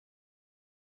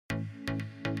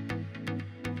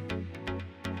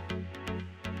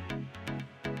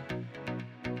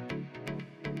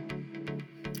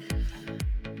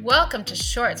Welcome to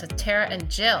Shorts with Tara and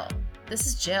Jill. This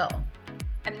is Jill.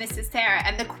 And this is Tara.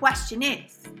 And the question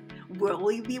is,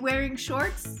 will you be wearing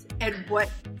shorts? And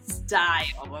what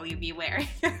style will you be wearing?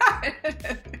 We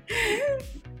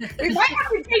might have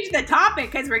to change the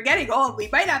topic because we're getting old. We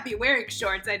might not be wearing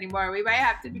shorts anymore. We might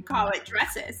have to call it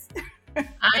dresses.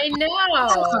 I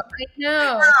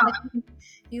know.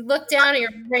 You look down at your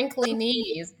wrinkly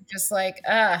knees, just like,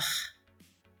 ugh.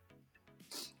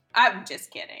 I'm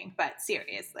just kidding, but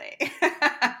seriously.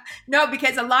 No,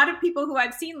 because a lot of people who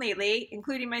I've seen lately,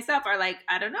 including myself, are like,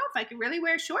 I don't know if I can really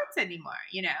wear shorts anymore,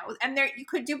 you know? And you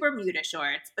could do Bermuda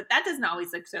shorts, but that doesn't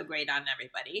always look so great on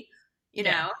everybody, you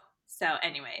know? So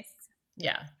anyways.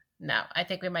 Yeah. No, I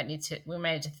think we might need to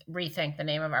rethink the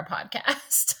name of our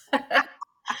podcast.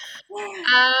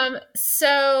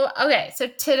 So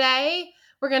today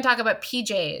we're going to talk about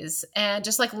PJs and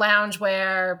just like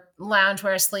loungewear,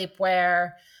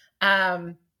 sleepwear.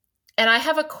 And I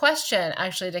have a question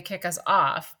actually to kick us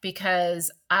off because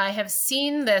I have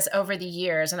seen this over the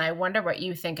years and I wonder what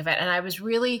you think of it. And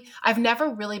I've never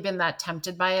really been that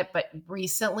tempted by it, but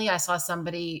recently I saw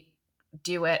somebody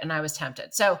do it and I was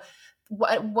tempted. So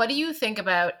what do you think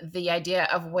about the idea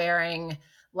of wearing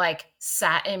like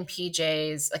satin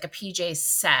PJs, like a PJ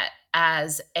set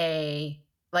as a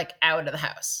like out of the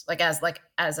house, like as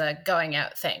a going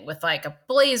out thing with like a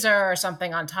blazer or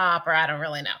something on top, or I don't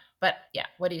really know. But yeah,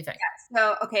 what do you think? Yeah,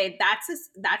 so, okay,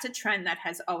 that's a trend that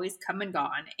has always come and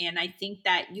gone. And I think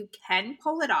that you can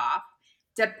pull it off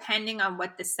depending on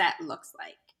what the set looks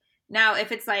like. Now,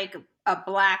 if it's like a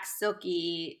black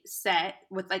silky set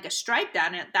with like a stripe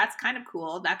down it, that's kind of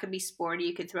cool. That could be sporty.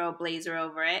 You could throw a blazer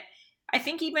over it. I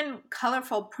think even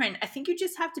colorful print, I think you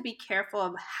just have to be careful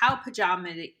of how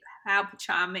pajama-y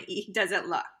does it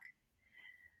look.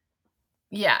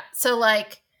 Yeah. So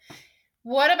like,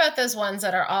 what about those ones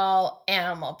that are all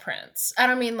animal prints? I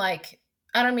don't mean like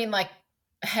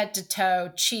head to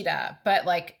toe cheetah, but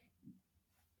like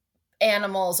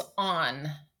animals on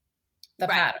the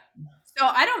pattern. So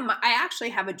I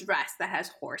actually have a dress that has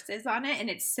horses on it and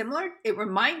it's similar. It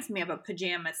reminds me of a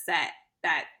pajama set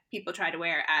that people try to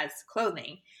wear as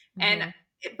clothing. Mm-hmm.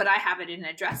 But I have it in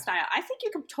a dress style. I think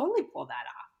you could totally pull that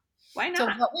off. Why not? So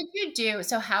what would you do?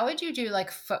 So how would you do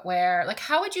like footwear? Like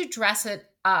how would you dress it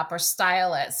up or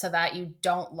style it so that you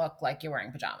don't look like you're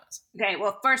wearing pajamas? Okay,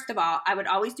 well, first of all, I would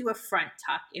always do a front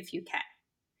tuck if you can.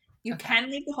 You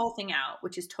can leave the whole thing out,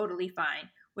 which is totally fine.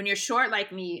 When you're short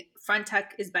like me, front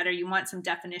tuck is better. You want some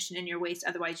definition in your waist,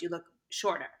 otherwise you look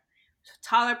shorter. So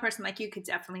taller person like you could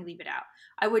definitely leave it out.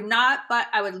 I would not, but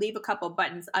I would leave a couple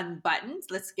buttons unbuttoned.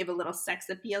 Let's give a little sex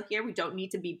appeal here. We don't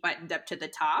need to be buttoned up to the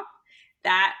top.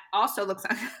 That also looks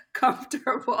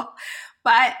uncomfortable.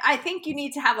 But I think you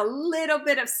need to have a little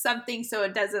bit of something so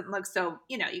it doesn't look so,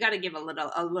 you got to give a little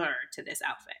allure to this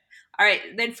outfit. All right,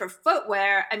 then for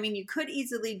footwear, I mean, you could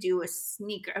easily do a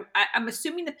sneaker. I'm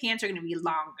assuming the pants are going to be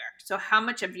longer. So how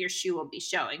much of your shoe will be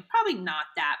showing? Probably not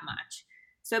that much.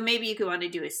 So maybe you could want to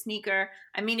do a sneaker.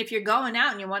 I mean, if you're going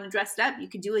out and you want to dress it up, you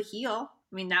could do a heel.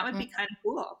 I mean, that would be kind of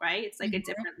cool, right? It's like a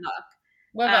different look.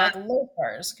 What about like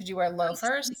loafers? Could you wear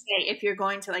loafers? If you're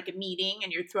going to like a meeting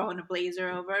and you're throwing a blazer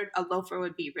over, a loafer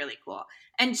would be really cool.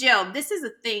 And Jill, this is a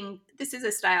thing. This is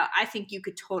a style I think you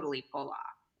could totally pull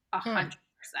off. 100%.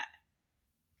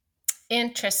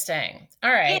 Interesting.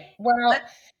 All right.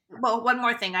 Well, one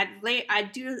more thing. I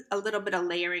do a little bit of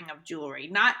layering of jewelry.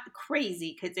 Not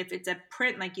crazy, because if it's a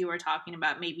print like you were talking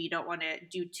about, maybe you don't want to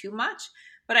do too much.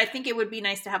 But I think it would be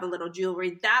nice to have a little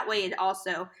jewelry. That way it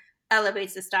also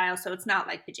elevates the style so it's not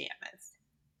like pajamas.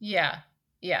 Yeah.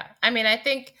 I mean, I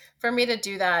think for me to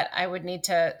do that, I would need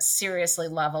to seriously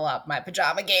level up my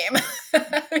pajama game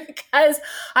because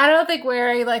I don't think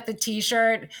wearing like the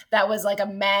t-shirt that was like a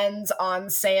men's on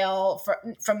sale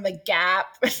from the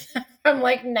Gap from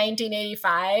like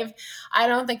 1985, I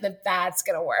don't think that's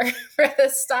going to work for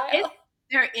this style.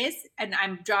 There is, and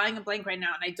I'm drawing a blank right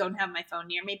now and I don't have my phone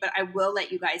near me, but I will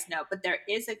let you guys know. But there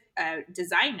is a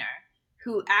designer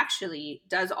who actually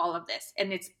does all of this.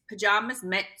 And it's pajamas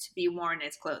meant to be worn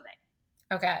as clothing.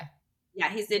 Okay. Yeah,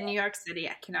 he's in New York City.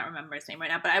 I cannot remember his name right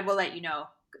now, but I will let you know.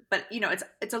 But,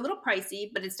 it's a little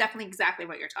pricey, but it's definitely exactly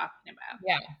what you're talking about.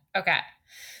 Yeah. Okay.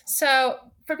 So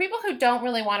for people who don't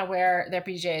really want to wear their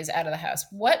PJs out of the house,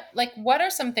 what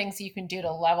are some things you can do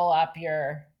to level up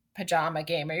your pajama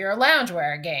game or your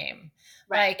loungewear game?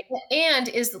 Right. Like, and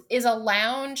is a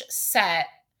lounge set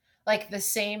like the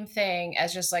same thing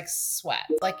as just like sweat?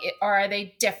 Like, or are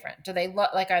they different? Do they look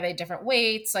like, are they different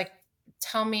weights? Like,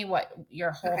 tell me what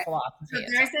your whole philosophy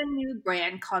is. There's a new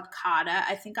brand called Kata.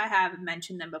 I think I have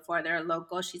mentioned them before. They're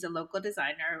local. She's a local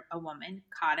designer, a woman,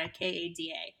 Kata,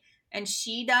 Kada. and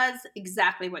she does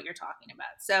exactly what you're talking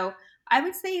about. So I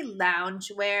would say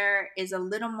loungewear is a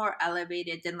little more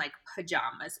elevated than like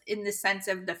pajamas in the sense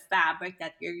of the fabric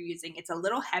that you're using. It's a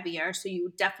little heavier, so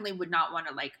you definitely would not want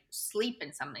to like sleep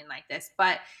in something like this.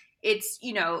 But it's,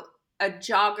 a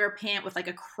jogger pant with like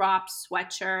a cropped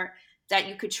sweatshirt that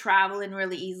you could travel in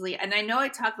really easily. And I know I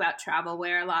talk about travel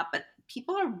wear a lot, but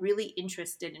people are really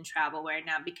interested in travel wear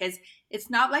now because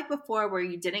it's not like before where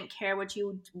you didn't care what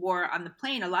you wore on the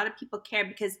plane. A lot of people care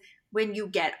because when you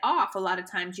get off, a lot of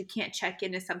times you can't check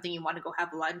into something, you want to go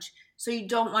have lunch. So you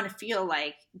don't want to feel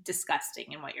like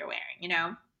disgusting in what you're wearing,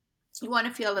 You want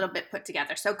to feel a little bit put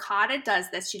together. So Kata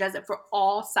does this. She does it for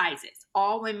all sizes,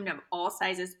 all women of all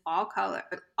sizes, all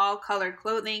color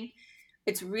clothing.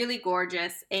 It's really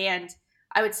gorgeous. And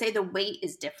I would say the weight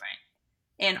is different.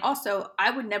 And also,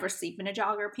 I would never sleep in a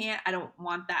jogger pant. I don't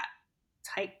want that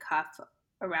tight cuff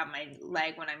around my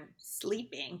leg when I'm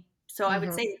sleeping. So I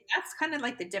would say that's kind of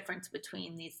like the difference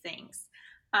between these things.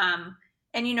 And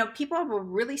people were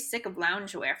really sick of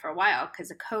loungewear for a while because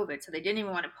of COVID, so they didn't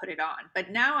even want to put it on.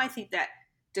 But now I think that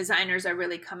designers are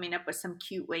really coming up with some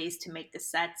cute ways to make the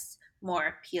sets more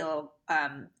appeal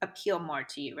more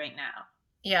to you right now.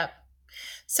 Yep.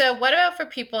 So what about for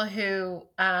people who,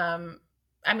 I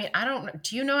mean, I don't know.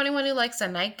 Do you know anyone who likes a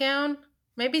nightgown?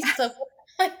 Maybe so.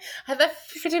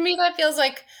 To me, that feels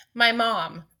like my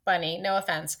mom, Bunny. No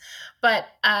offense, but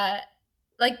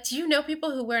like, do you know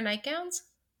people who wear nightgowns?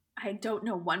 I don't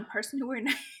know one person who wear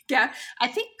nightgown. I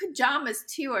think pajamas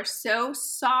too are so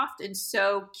soft and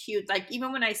so cute. Like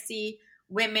even when I see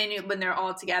women when they're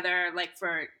all together, like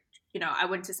for I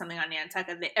went to something on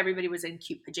Nantucket. Everybody was in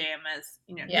cute pajamas.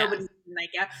 Yeah. Nobody's in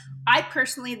nightgown. I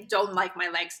personally don't like my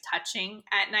legs touching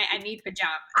at night. I need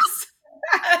pajamas.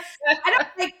 I don't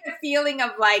like the feeling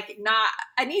of like not.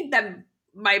 I need them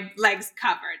my legs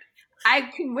covered. I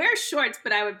can wear shorts,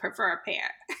 but I would prefer a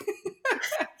pair.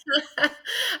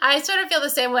 I sort of feel the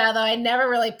same way, although I never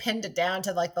really pinned it down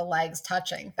to like the legs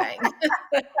touching thing.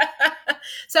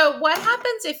 So what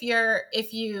happens if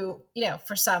you,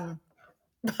 for some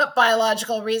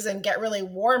biological reason, get really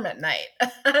warm at night?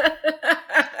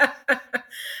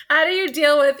 How do you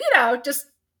deal with, just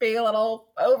being a little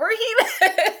overheated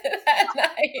at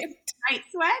night? Night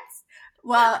sweats?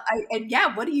 Well,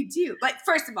 what do you do? Like,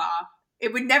 first of all,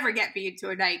 it would never get me into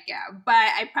a nightgown, but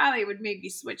I probably would maybe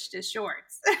switch to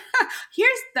shorts.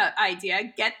 Here's the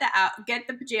idea: get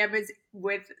the pajamas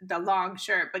with the long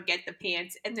shirt, but get the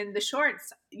pants, and then the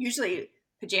shorts. Usually,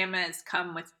 pajamas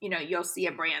come with you'll see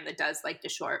a brand that does like the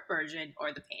short version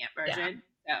or the pant version.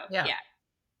 Yeah. So yeah.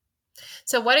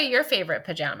 So, what are your favorite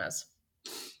pajamas?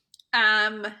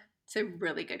 It's a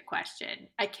really good question.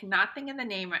 I cannot think of the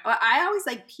name right. Well, I always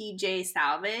like PJ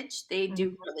Salvage. They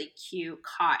do really cute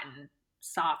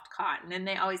soft cotton, and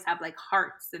they always have like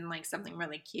hearts and like something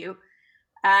really cute.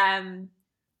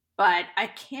 But I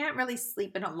can't really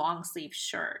sleep in a long sleeve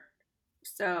shirt.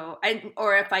 So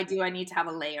or if I do, I need to have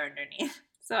a layer underneath.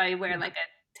 So I wear like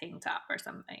a tank top or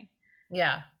something.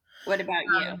 Yeah. What about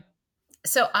you?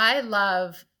 So I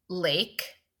love Lake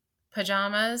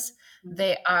pajamas.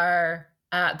 They are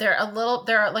they're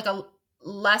like a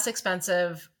less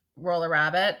expensive Roller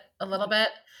Rabbit a little bit,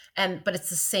 but it's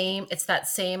that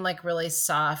same like really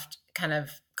soft kind of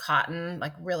cotton,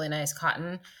 like really nice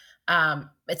cotton. But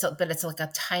it's like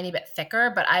a tiny bit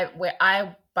thicker, but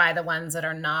I buy the ones that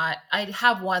are not. I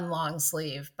have one long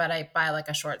sleeve, but I buy like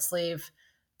a short sleeve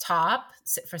top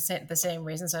for the same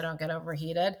reason, so I don't get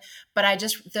overheated. But I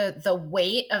just the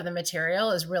weight of the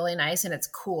material is really nice and it's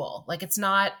cool. Like it's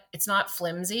not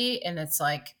flimsy, and it's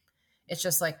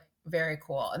just like very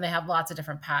cool. And they have lots of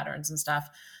different patterns and stuff.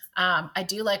 I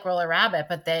do like Roller Rabbit,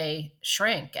 but they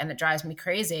shrink and it drives me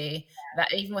crazy.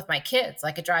 That even with my kids,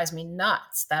 like it drives me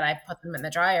nuts that I put them in the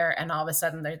dryer and all of a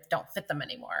sudden they don't fit them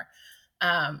anymore.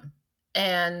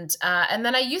 And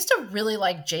then I used to really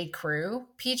like J. Crew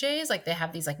PJs. Like they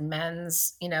have these like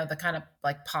men's, the kind of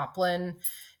like poplin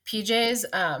PJs.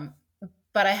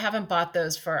 But I haven't bought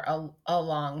those for a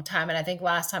long time. And I think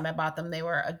last time I bought them, they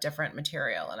were a different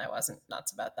material and I wasn't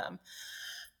nuts about them.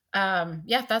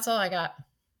 Yeah, that's all I got.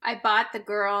 I bought the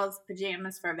girls'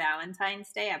 pajamas for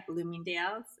Valentine's Day at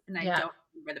Bloomingdale's, and I don't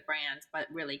remember the brands, but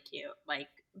really cute, like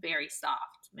very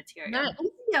soft material. Nice.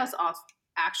 Bloomingdale's also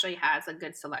actually has a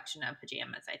good selection of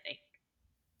pajamas, I think.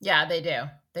 Yeah, they do.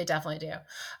 They definitely do.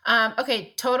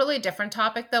 Okay, totally different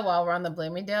topic though while we're on the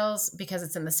Bloomingdale's, because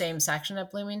it's in the same section of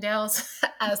Bloomingdale's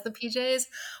as the PJs.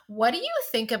 What do you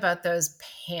think about those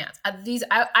pants?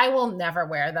 I will never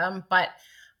wear them, but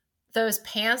those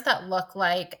pants that look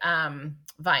like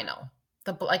vinyl,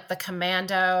 like the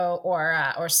Commando or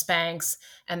Spanx,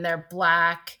 and they're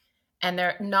black and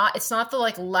it's not the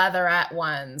like leatherette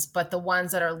ones, but the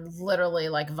ones that are literally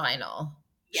like vinyl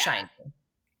shiny.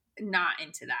 Not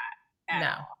into that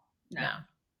at all. No.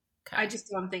 Okay. I just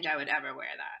don't think I would ever wear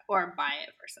that or buy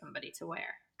it for somebody to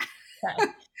wear.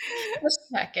 Okay. Just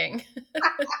checking.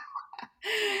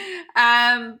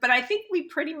 But I think we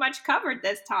pretty much covered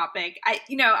this topic.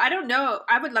 I don't know.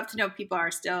 I would love to know if people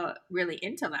are still really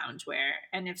into loungewear,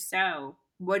 and if so,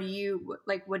 what do you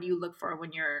look for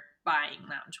when you're buying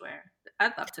loungewear?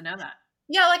 I'd love to know that.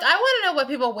 Yeah, like I want to know what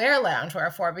people wear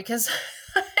loungewear for, because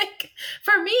like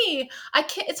for me,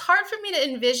 it's hard for me to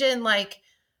envision like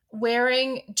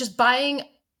just buying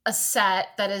a set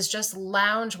that is just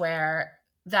loungewear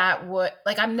that would,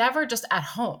 like, I'm never just at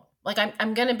home. Like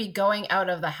I'm going to be going out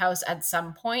of the house at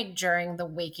some point during the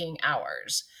waking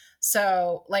hours.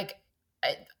 So like,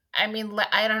 I mean,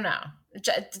 I don't know.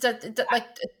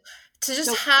 Like to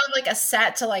just have like a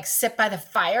set to like sit by the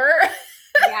fire.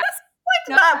 Yeah.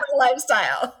 Like not my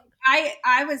lifestyle.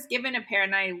 I was given a pair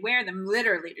and I wear them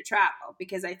literally to travel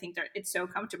because I think it's so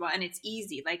comfortable and it's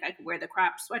easy. Like I could wear the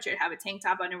crop sweatshirt, have a tank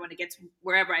top under when it gets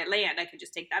wherever I land. I could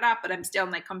just take that off, but I'm still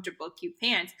in like comfortable, cute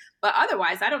pants. But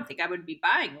otherwise, I don't think I would be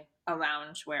buying a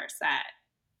loungewear set.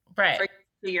 Right.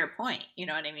 To your point, you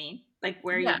know what I mean? Like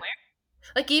where you wear.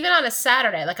 Like even on a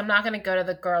Saturday, like I'm not going to go to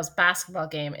the girls' basketball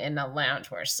game in a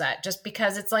loungewear set just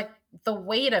because it's like the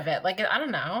weight of it. Like, I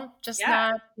don't know, just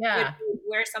not, yeah. You would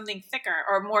wear something thicker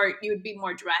or more, you would be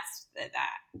more dressed than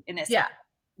that in a set.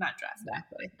 Not dressed.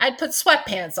 Exactly. I'd put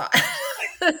sweatpants on.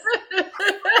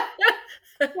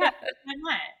 Yeah, why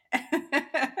not?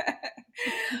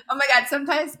 Oh my God.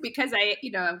 Sometimes because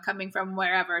I'm coming from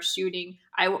wherever shooting,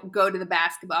 I go to the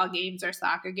basketball games or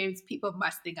soccer games. People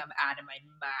must think I'm out of my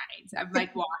mind. I'm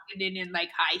like walking in like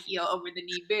high heel over the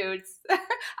knee boots.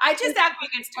 I just act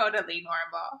like it's totally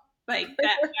normal. Like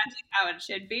that's how it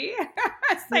should be.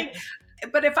 It's like,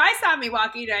 but if I saw me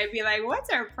walking, I'd be like, what's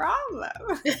our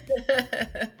problem?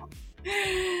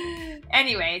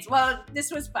 Anyways, well,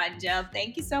 this was fun, Jill.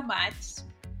 Thank you so much.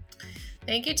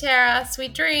 Thank you, Tara.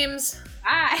 Sweet dreams.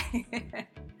 Bye.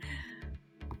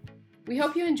 We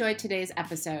hope you enjoyed today's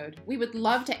episode. We would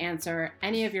love to answer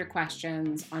any of your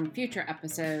questions on future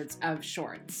episodes of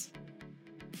Shorts.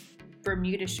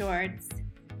 Bermuda shorts.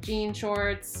 Jean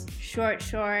shorts. Short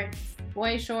shorts.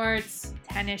 Boy shorts.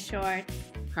 Tennis shorts.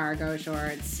 Cargo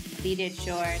shorts. Pleated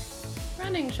shorts.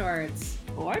 Running shorts.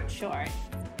 Board shorts.